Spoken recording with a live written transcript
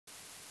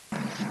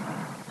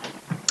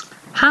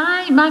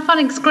Hi, my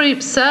phonics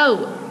group.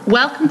 So,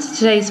 welcome to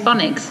today's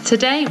phonics.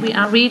 Today we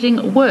are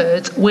reading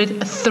words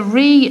with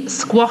 3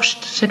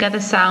 squashed together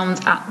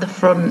sounds at the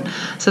front.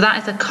 So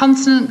that is a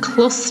consonant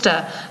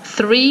cluster.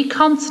 3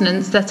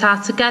 consonants that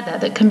are together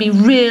that can be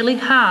really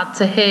hard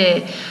to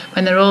hear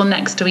when they're all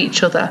next to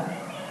each other.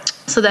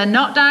 So they're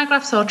not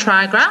digraphs or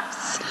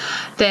trigraphs.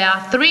 They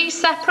are 3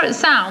 separate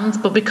sounds,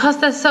 but because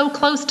they're so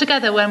close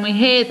together when we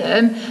hear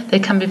them, they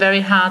can be very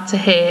hard to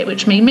hear,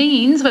 which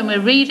means when we're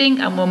reading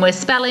and when we're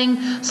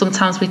spelling,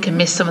 sometimes we can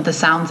miss some of the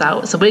sounds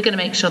out. So we're going to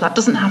make sure that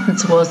doesn't happen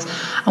to us,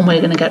 and we're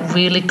going to get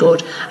really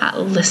good at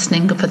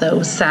listening for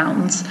those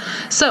sounds.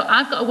 So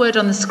I've got a word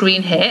on the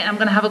screen here. I'm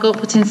going to have a go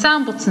putting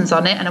sound buttons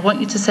on it, and I want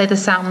you to say the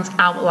sounds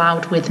out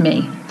loud with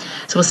me.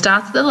 So we'll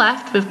start at the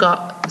left. We've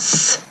got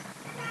S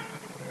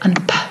and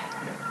P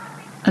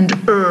and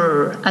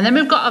and then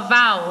we've got a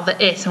vowel, the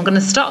I. So I'm going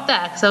to stop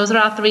there because those are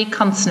our 3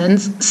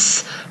 consonants,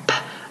 sp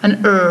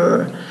and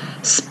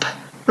sp,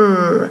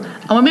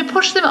 and when we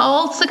push them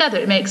all together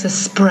it makes a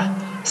spr.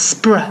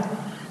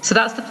 So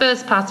that's the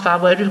first part of our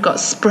word. We've got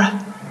spr,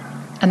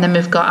 and then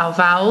we've got our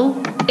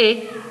vowel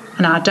I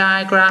and our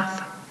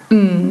digraph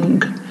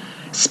ng.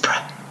 Spr,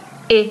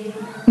 I,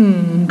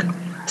 ng.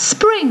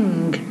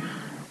 Spring.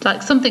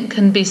 Like something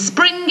can be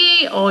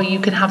springy, or you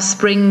can have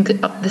spring,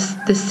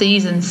 this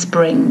season,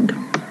 spring.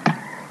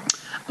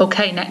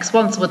 Okay, next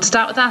one. So we'll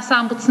start with our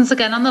sound buttons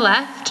again on the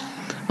left.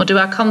 We'll do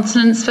our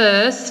consonants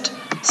first.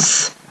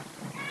 S,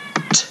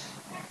 t,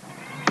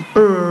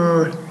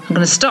 I'm going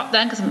to stop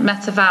then because I've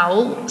met a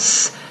vowel.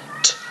 S,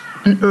 t,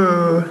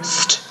 and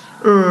st,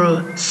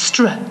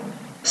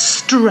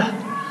 str.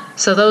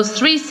 So those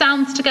 3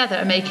 sounds together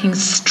are making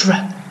str.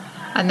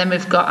 And then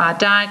we've got our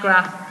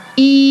digraph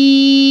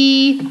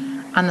E,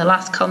 and the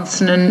last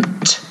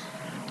consonant,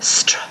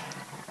 str,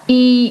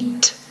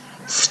 eat,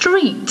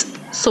 street.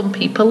 Some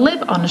people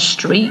live on a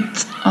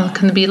street, and there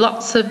can be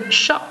lots of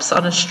shops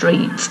on a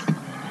street.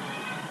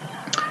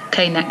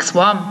 Okay, next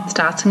one.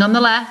 Starting on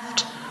the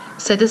left,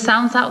 say the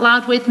sounds out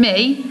loud with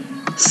me.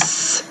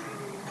 S,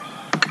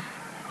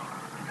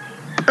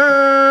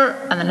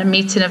 and then I'm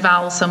meeting a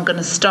vowel, so I'm going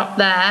to stop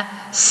there.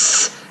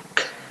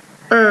 Sk,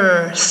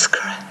 skr,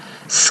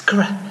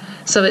 skr.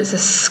 So it's a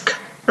sk,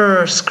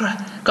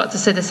 skr. Got to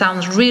say the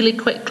sounds really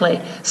quickly.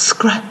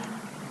 Scrap,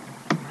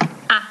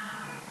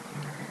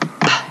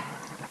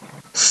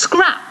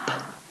 scrap,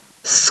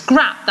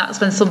 scrap. That's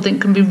when something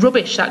can be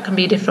rubbish. That can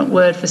be a different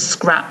word for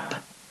scrap.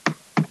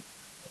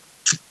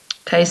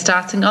 Okay,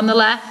 starting on the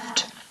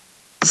left.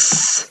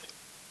 S,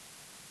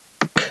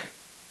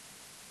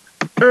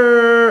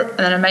 and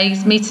then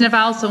I'm meeting a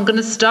vowel, so I'm going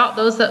to stop.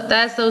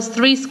 There's those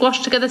 3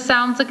 squashed together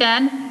sounds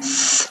again.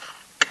 S,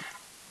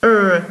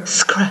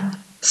 skra,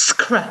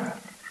 skra.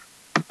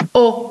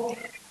 O,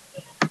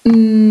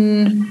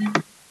 n,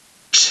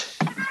 ch,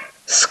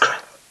 scr,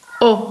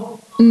 o,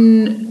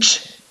 n,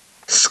 ch,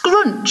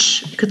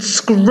 scrunch. You could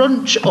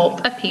scrunch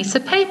up a piece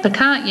of paper,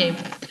 can't you?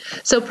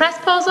 So press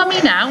pause on me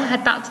now,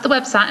 head back to the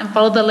website and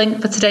follow the link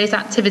for today's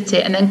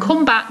activity, and then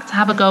come back to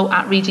have a go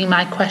at reading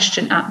my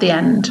question at the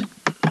end.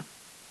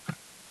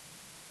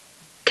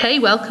 Okay,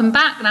 welcome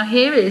back. Now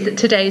here is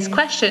today's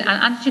question,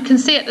 and as you can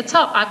see at the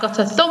top, I've got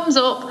a thumbs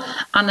up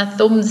and a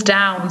thumbs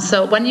down.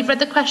 So when you've read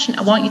the question,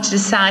 I want you to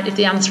decide if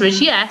the answer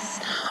is yes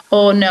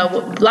or no,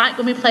 like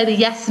when we play the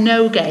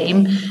yes-no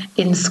game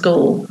in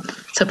school.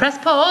 So press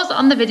pause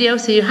on the video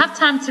so you have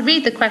time to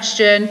read the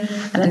question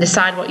and then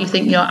decide what you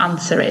think your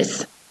answer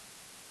is.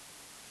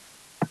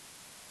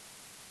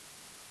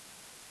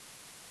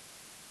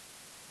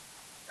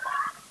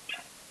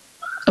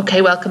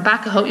 Okay, welcome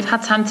back. I hope you've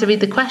had time to read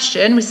the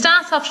question. We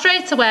start off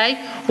straight away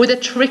with a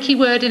tricky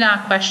word in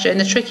our question.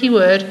 The tricky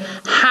word,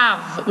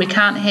 have. We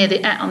can't hear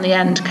the et on the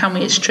end, can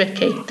we? It's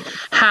tricky.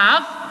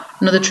 Have,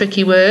 another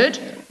tricky word.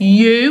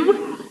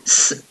 You,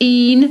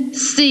 seen,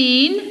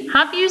 seen.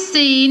 Have you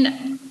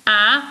seen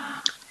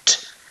a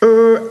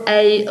trail?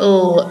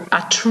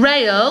 A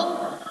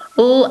trail,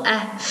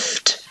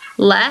 left.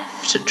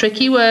 Left,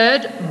 tricky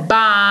word.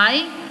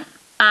 By,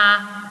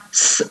 a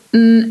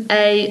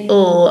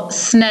snail,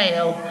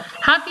 snail.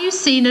 Have you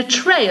seen a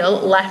trail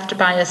left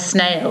by a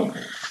snail?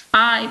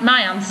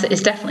 My answer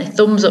is definitely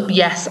thumbs up,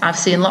 yes. I've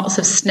seen lots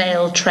of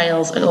snail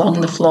trails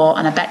along the floor,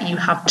 and I bet you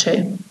have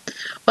too.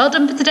 Well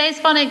done for today's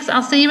phonics.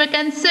 I'll see you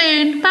again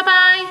soon. Bye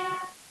bye.